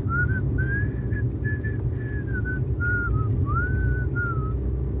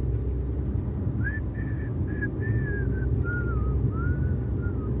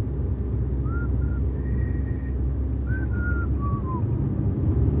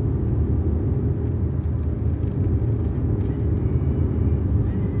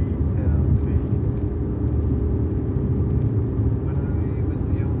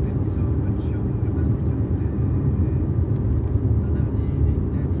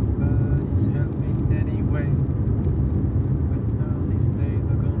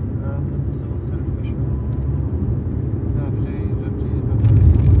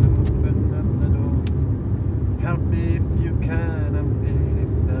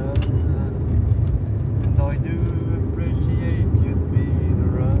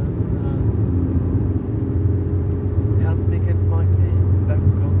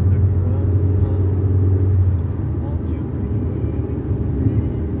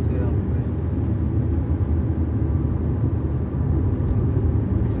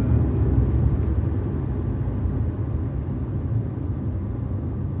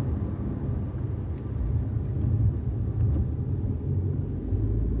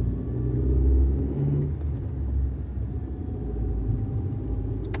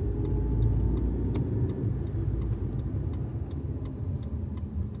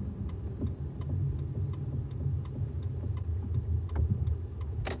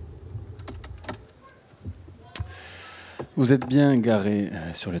 Vous êtes bien garé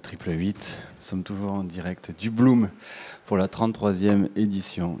sur le 888. Nous sommes toujours en direct du Blum pour la 33e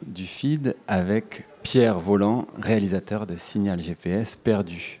édition du FID avec Pierre Voland, réalisateur de Signal GPS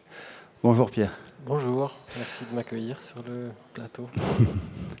perdu. Bonjour Pierre. Bonjour, merci de m'accueillir sur le plateau.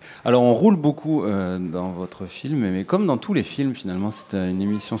 Alors on roule beaucoup dans votre film, mais comme dans tous les films finalement, c'est une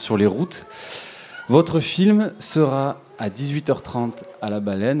émission sur les routes. Votre film sera à 18h30 à la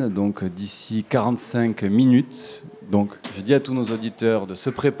Baleine, donc d'ici 45 minutes. Donc je dis à tous nos auditeurs de se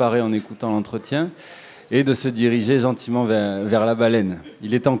préparer en écoutant l'entretien et de se diriger gentiment vers la Baleine.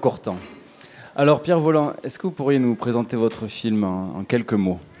 Il est encore temps. Alors Pierre Voland, est-ce que vous pourriez nous présenter votre film en quelques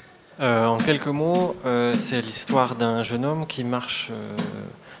mots ? En quelques mots, c'est l'histoire d'un jeune homme qui marche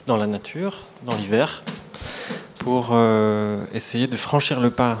dans la nature, dans l'hiver, pour essayer de franchir le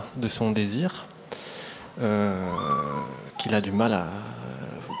pas de son désir, qu'il a du mal à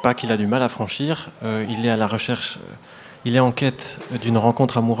franchir. Il est à la recherche, il est en quête d'une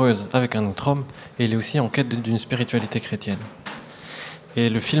rencontre amoureuse avec un autre homme, et il est aussi en quête d'une spiritualité chrétienne. Et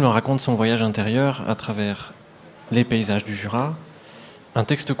le film raconte son voyage intérieur à travers les paysages du Jura, un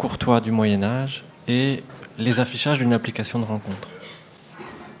texte courtois du Moyen-Âge et les affichages d'une application de rencontre.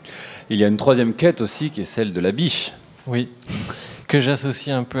 Il y a une troisième quête aussi qui est celle de la biche. Oui, que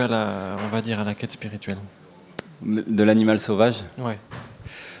j'associe un peu à la quête spirituelle. De l'animal sauvage ? Oui.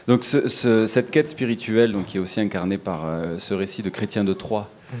 Donc cette quête spirituelle, donc, qui est aussi incarnée par ce récit de Chrétien de Troyes,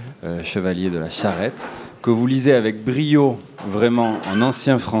 chevalier de la charrette, que vous lisez avec brio, vraiment en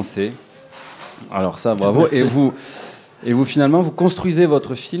ancien français. Alors ça, bravo. Et vous, finalement, vous construisez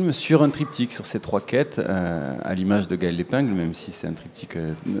votre film sur un triptyque, sur ces trois quêtes, à l'image de Gael Lepingle, même si c'est un triptyque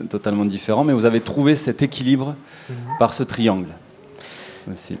totalement différent. Mais vous avez trouvé cet équilibre par ce triangle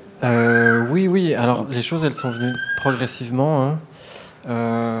aussi. Oui. Alors, les choses, elles sont venues progressivement.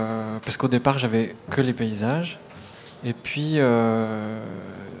 Parce qu'au départ, j'avais que les paysages. Et puis,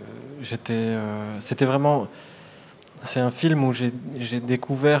 c'était vraiment... C'est un film où j'ai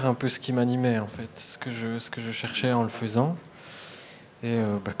découvert un peu ce qui m'animait, en fait, ce que je cherchais en le faisant. Et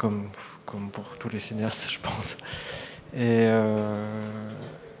comme pour tous les cinéastes, je pense. Et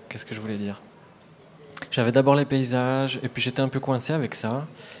qu'est-ce que je voulais dire ? J'avais d'abord les paysages, et puis j'étais un peu coincé avec ça.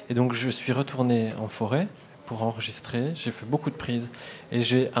 Et donc je suis retourné en forêt pour enregistrer. J'ai fait beaucoup de prises. Et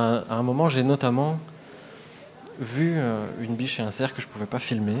à un moment, j'ai notamment vu une biche et un cerf que je ne pouvais pas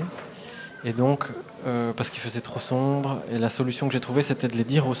filmer. Et donc, parce qu'il faisait trop sombre, et la solution que j'ai trouvée, c'était de les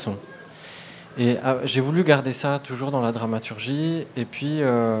dire au son. Et j'ai voulu garder ça toujours dans la dramaturgie. Et puis,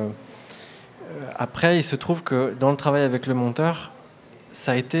 après, il se trouve que dans le travail avec le monteur,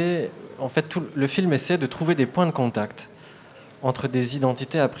 ça a été... En fait, le film essaie de trouver des points de contact entre des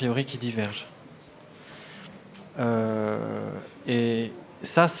identités a priori qui divergent. Et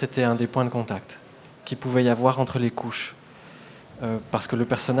ça, c'était un des points de contact qu'il pouvait y avoir entre les couches. Parce que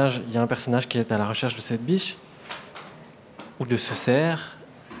il y a un personnage qui est à la recherche de cette biche ou de ce cerf,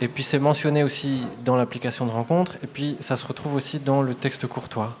 et puis c'est mentionné aussi dans l'application de rencontre, et puis ça se retrouve aussi dans le texte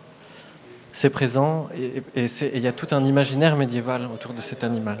courtois. C'est présent, et il y a tout un imaginaire médiéval autour de cet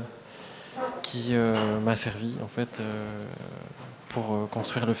animal qui m'a servi en fait pour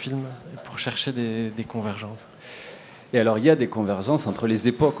construire le film, et pour chercher des convergences. Et alors, il y a des convergences entre les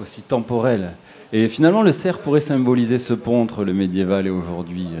époques aussi temporelles. Et finalement, le cerf pourrait symboliser ce pont entre le médiéval et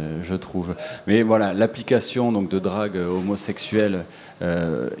aujourd'hui, je trouve. Mais voilà, l'application donc, de drague homosexuelle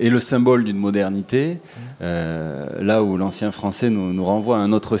est le symbole d'une modernité, là où l'ancien français nous renvoie à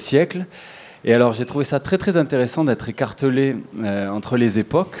un autre siècle. Et alors, j'ai trouvé ça très, très intéressant d'être écartelé entre les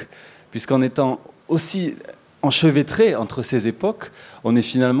époques, puisqu'en étant aussi enchevêtré entre ces époques, on est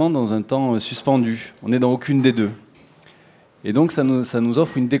finalement dans un temps suspendu. On n'est dans aucune des deux. Et donc ça nous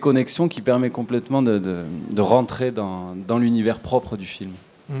offre une déconnexion qui permet complètement de rentrer dans l'univers propre du film.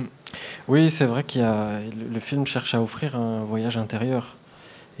 Oui, c'est vrai le film cherche à offrir un voyage intérieur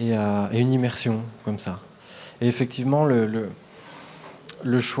et une immersion comme ça. Et effectivement, le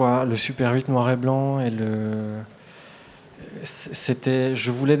choix, le Super 8 noir et blanc,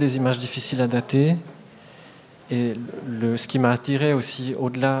 je voulais des images difficiles à dater. Et ce qui m'a attiré aussi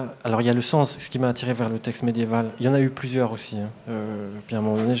au-delà... Alors il y a le sens, ce qui m'a attiré vers le texte médiéval. Il y en a eu plusieurs aussi. Puis à un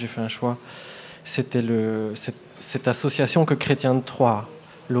moment donné, j'ai fait un choix. C'était cette association que Chrétien de Troyes,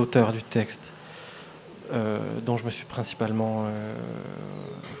 l'auteur du texte, dont je me suis principalement...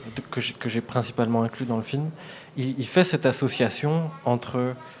 que j'ai principalement inclus dans le film. Il fait cette association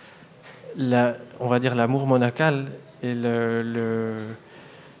entre, on va dire, l'amour monacal et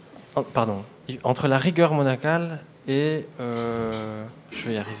entre la rigueur monacale et... je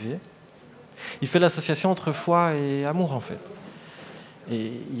vais y arriver. Il fait l'association entre foi et amour, en fait.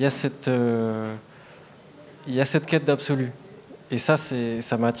 Et il y a il y a cette quête d'absolu. Et ça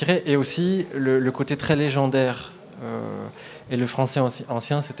m'a attiré. Et aussi le côté très légendaire. Et le français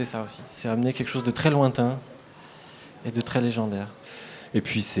ancien, c'était ça aussi. C'est amener quelque chose de très lointain et de très légendaire. Et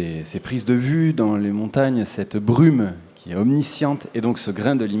puis ces prises de vue dans les montagnes, cette brume qui est omnisciente, et donc ce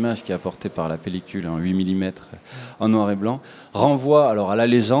grain de l'image qui est apporté par la pellicule en 8 mm en noir et blanc, renvoie alors à la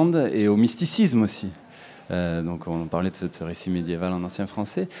légende et au mysticisme aussi. Donc on parlait de ce récit médiéval en ancien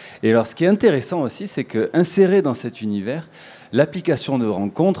français. Et alors ce qui est intéressant aussi, c'est qu'inséré dans cet univers, l'application de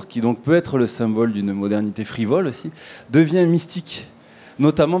rencontres, qui donc peut être le symbole d'une modernité frivole aussi, devient mystique,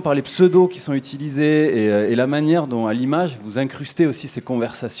 notamment par les pseudos qui sont utilisés et la manière dont, à l'image, vous incrustez aussi ces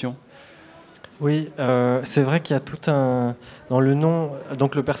conversations. Oui, c'est vrai qu'il y a tout un... Dans le nom,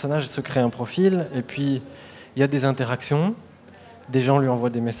 donc le personnage se crée un profil, et puis il y a des interactions, des gens lui envoient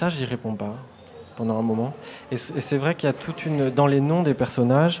des messages, il ne répond pas pendant un moment. Et c'est vrai qu'il y a toute une... Dans les noms des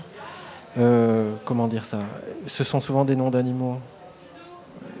personnages, comment dire ça ? Ce sont souvent des noms d'animaux.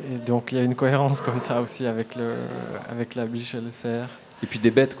 Et donc il y a une cohérence comme ça aussi avec la biche et le cerf. Et puis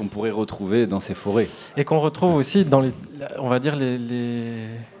des bêtes qu'on pourrait retrouver dans ces forêts. Et qu'on retrouve aussi dans on va dire les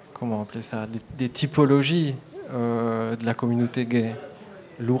comment appeler ça, des typologies de la communauté gay.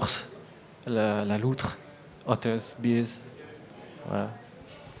 L'ours, la loutre, otters, bears, voilà.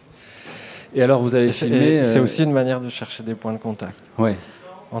 Et alors vous avez filmé... C'est aussi une manière de chercher des points de contact. Ouais.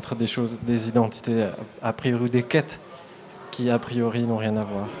 Entre des choses, des identités, a priori des quêtes qui a priori n'ont rien à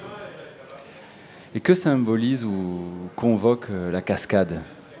voir. Et que symbolise ou convoque la cascade ?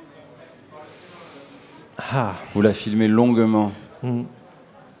 Vous la filmez longuement,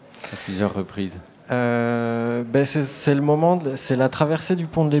 à plusieurs reprises. C'est le moment, c'est la traversée du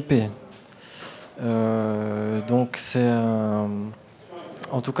pont de l'Épée. Donc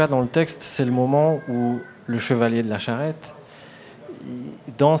en tout cas dans le texte, c'est le moment où le chevalier de la charrette,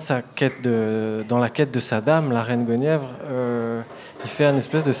 dans la quête de sa dame, la reine Guenièvre, il fait un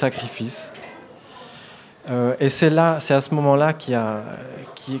espèce de sacrifice. Et c'est à ce moment-là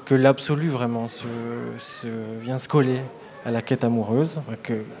que l'absolu vraiment vient se coller à la quête amoureuse,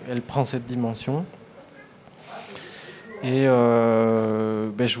 qu'elle prend cette dimension. Et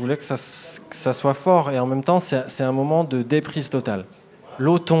je voulais que ça soit fort. Et en même temps, c'est un moment de déprise totale.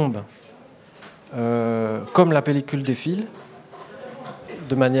 L'eau tombe, comme la pellicule défile,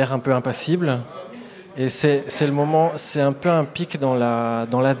 de manière un peu impassible. Et c'est le moment, c'est un peu un pic dans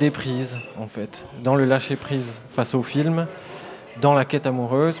la déprise, en fait, dans le lâcher-prise face au film, dans la quête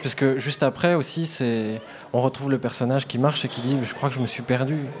amoureuse, puisque juste après aussi, on retrouve le personnage qui marche et qui dit « je crois que je me suis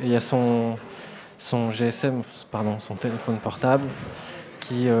perdu ». Et il y a son GSM, son téléphone portable,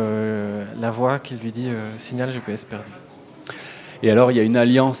 la voix qui lui dit « signal GPS perdu ». Et alors, il y a une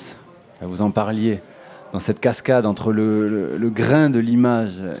alliance, vous en parliez, dans cette cascade entre le grain de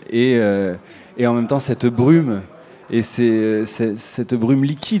l'image et en même temps cette brume, et cette brume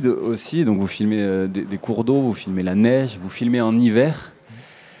liquide aussi. Donc vous filmez des cours d'eau, vous filmez la neige, vous filmez en hiver.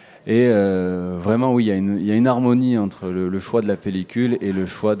 Et vraiment, oui, il y a une harmonie entre le choix de la pellicule et le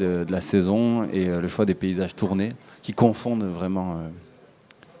choix de la saison et le choix des paysages tournés qui confondent vraiment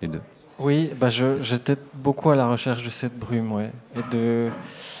les deux. Oui, j'étais beaucoup à la recherche de cette brume, ouais, et que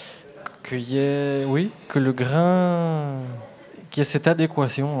le grain, qu'il y ait cette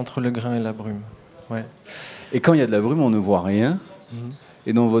adéquation entre le grain et la brume. Ouais. Et quand il y a de la brume, on ne voit rien.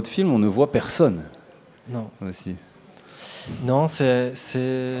 Et dans votre film, on ne voit personne. Non. Aussi. Non, mais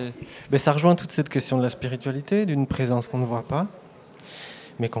ça rejoint toute cette question de la spiritualité, d'une présence qu'on ne voit pas,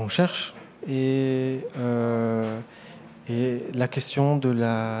 mais qu'on cherche. Et la question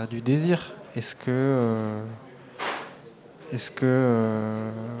du désir. Est-ce que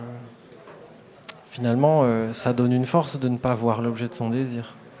finalement, ça donne une force de ne pas voir l'objet de son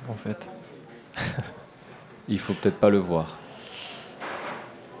désir, en fait. Il faut peut-être pas le voir.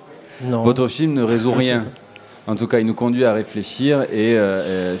 Non. Votre film ne résout rien. En tout cas, il nous conduit à réfléchir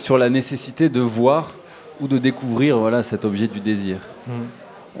sur la nécessité de voir ou de découvrir cet objet du désir.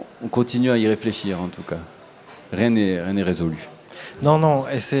 On continue à y réfléchir, en tout cas. Rien n'est résolu. Non,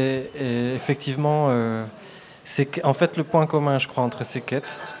 et effectivement, en fait, le point commun, je crois, entre ces quêtes,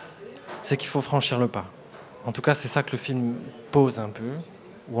 c'est qu'il faut franchir le pas. En tout cas, c'est ça que le film pose un peu,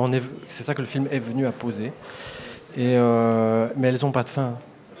 c'est ça que le film est venu à poser. Mais elles n'ont pas de fin.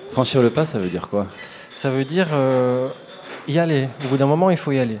 Franchir le pas, ça veut dire quoi ? Ça veut dire y aller. Au bout d'un moment, il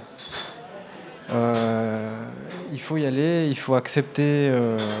faut y aller. Il faut y aller, il faut accepter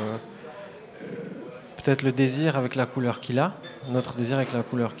peut-être le désir avec la couleur qu'il a, notre désir avec la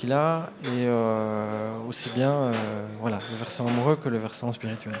couleur qu'il a, et aussi bien le versant amoureux que le versant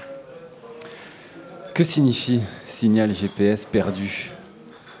spirituel. Que signifie signal GPS perdu ?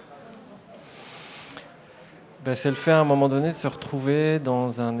 C'est le fait à un moment donné de se retrouver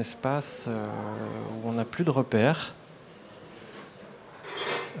dans un espace où on n'a plus de repères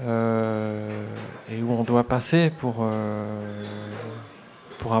et où on doit passer pour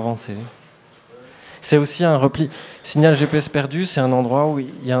avancer. C'est aussi un repli. Signal GPS perdu, c'est un endroit où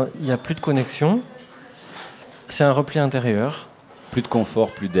il y a plus de connexion. C'est un repli intérieur. Plus de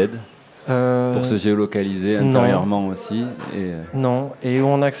confort, plus d'aide pour se géolocaliser intérieurement aussi. Non, et où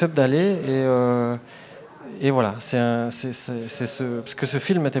on accepte d'aller. Et voilà, parce que ce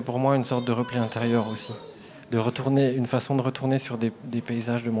film était pour moi une sorte de repli intérieur aussi. Une façon de retourner sur des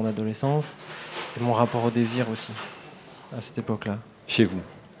paysages de mon adolescence et mon rapport au désir aussi, à cette époque-là. Chez vous?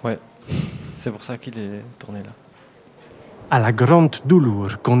 Ouais, c'est pour ça qu'il est tourné là. À la grande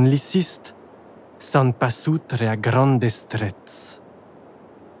douleur qu'on l'issiste, s'en passoutre a grande strets.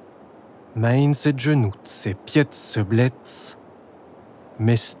 Mains et genoux et pieds se blets,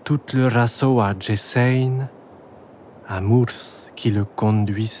 mais tout le rassoage essaye, amours qui le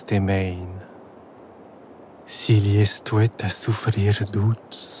conduisent et mènent. S'il y est à souffrir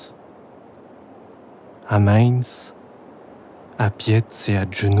doutes, à mains, à pieds et à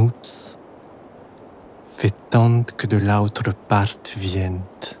genoux, fait tant que de l'autre part viennent.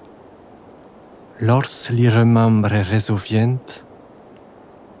 Lors li remembre résouvient,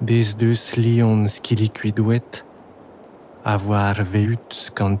 des deux lions qui liquidouent, avoir veut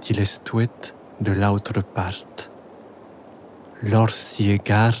quand il est touet de l'autre part. Lors s'y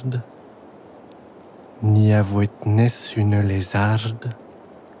garde, ni avouet n'est une lézarde,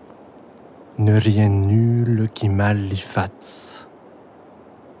 ne rien nul qui mal l'y fasse.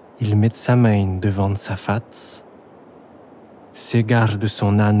 Il met sa main devant sa face, s'égarde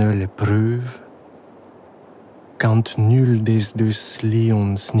son âne l'épreuve, quand nul des deux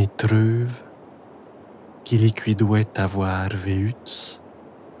lions n'y trouve, qui liquidouet avoir veut,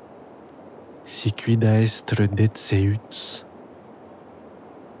 si quida estre det seut,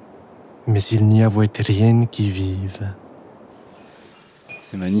 mais il n'y avouait rien qui vive.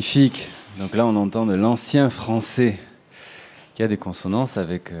 C'est magnifique. Donc là, on entend de l'ancien français qui a des consonances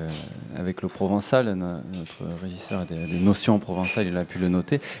avec le provençal. Notre régisseur a des notions provençales, il a pu le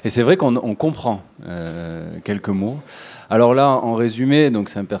noter. Et c'est vrai qu'on comprend quelques mots. Alors là, en résumé, donc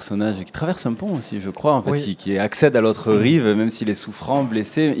c'est un personnage qui traverse un pont aussi, je crois, en fait, oui. qui accède à l'autre rive, même s'il est souffrant,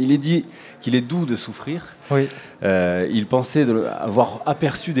 blessé. Il est dit qu'il est doux de souffrir. Oui. Il pensait avoir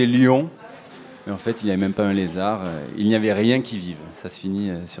aperçu des lions. Mais en fait, il n'y avait même pas un lézard, il n'y avait rien qui vive. Ça se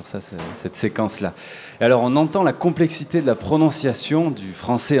finit sur ça, cette séquence-là. Et alors, on entend la complexité de la prononciation du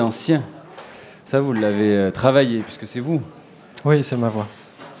français ancien. Ça, vous l'avez travaillé, puisque c'est vous. Oui, c'est ma voix.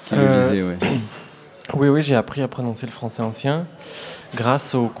 Qui le lisez, ouais. Oui, j'ai appris à prononcer le français ancien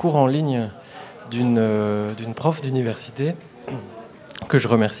grâce au cours en ligne d'une prof d'université que je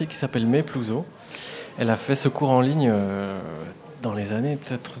remercie, qui s'appelle May Plouzeau. Elle a fait ce cours en ligne dans les années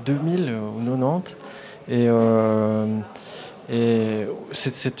peut-être 2000 ou 90 et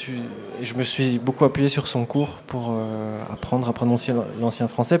je me suis beaucoup appuyé sur son cours pour apprendre à prononcer l'ancien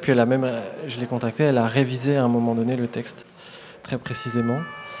français. Puis je l'ai contactée, elle a révisé à un moment donné le texte très précisément.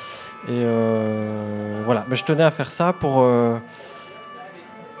 Et voilà, mais je tenais à faire ça pour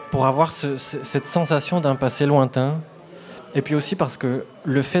avoir cette sensation d'un passé lointain. Et puis aussi parce que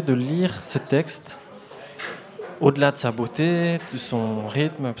le fait de lire ce texte, au-delà de sa beauté, de son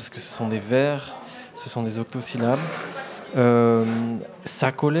rythme, parce que ce sont des vers, ce sont des octosyllabes,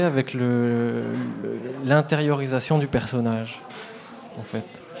 ça collait avec l'intériorisation du personnage, en fait.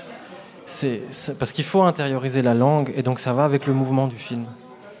 C'est parce qu'il faut intérioriser la langue, et donc ça va avec le mouvement du film.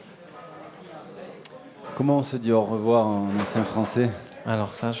 Comment on se dit au revoir en ancien français?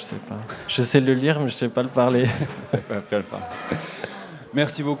 Alors ça, je sais pas. Je sais le lire, mais je sais pas le parler. Je sais pas le parler.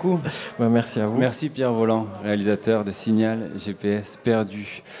 Merci beaucoup. Merci à vous. Merci Pierre Voland, réalisateur de Signal GPS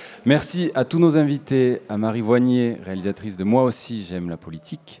perdu. Merci à tous nos invités, à Marie Voignier, réalisatrice de Moi aussi, j'aime la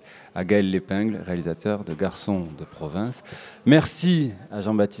politique, à Gael Lepingle, réalisateur de Garçons de province. Merci à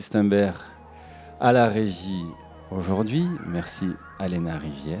Jean-Baptiste Imbert, à la régie aujourd'hui. Merci à Léna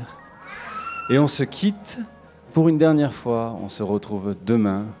Rivière. Et on se quitte pour une dernière fois. On se retrouve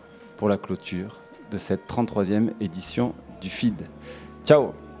demain pour la clôture de cette 33e édition du FID.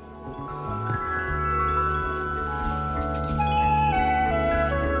 Ciao!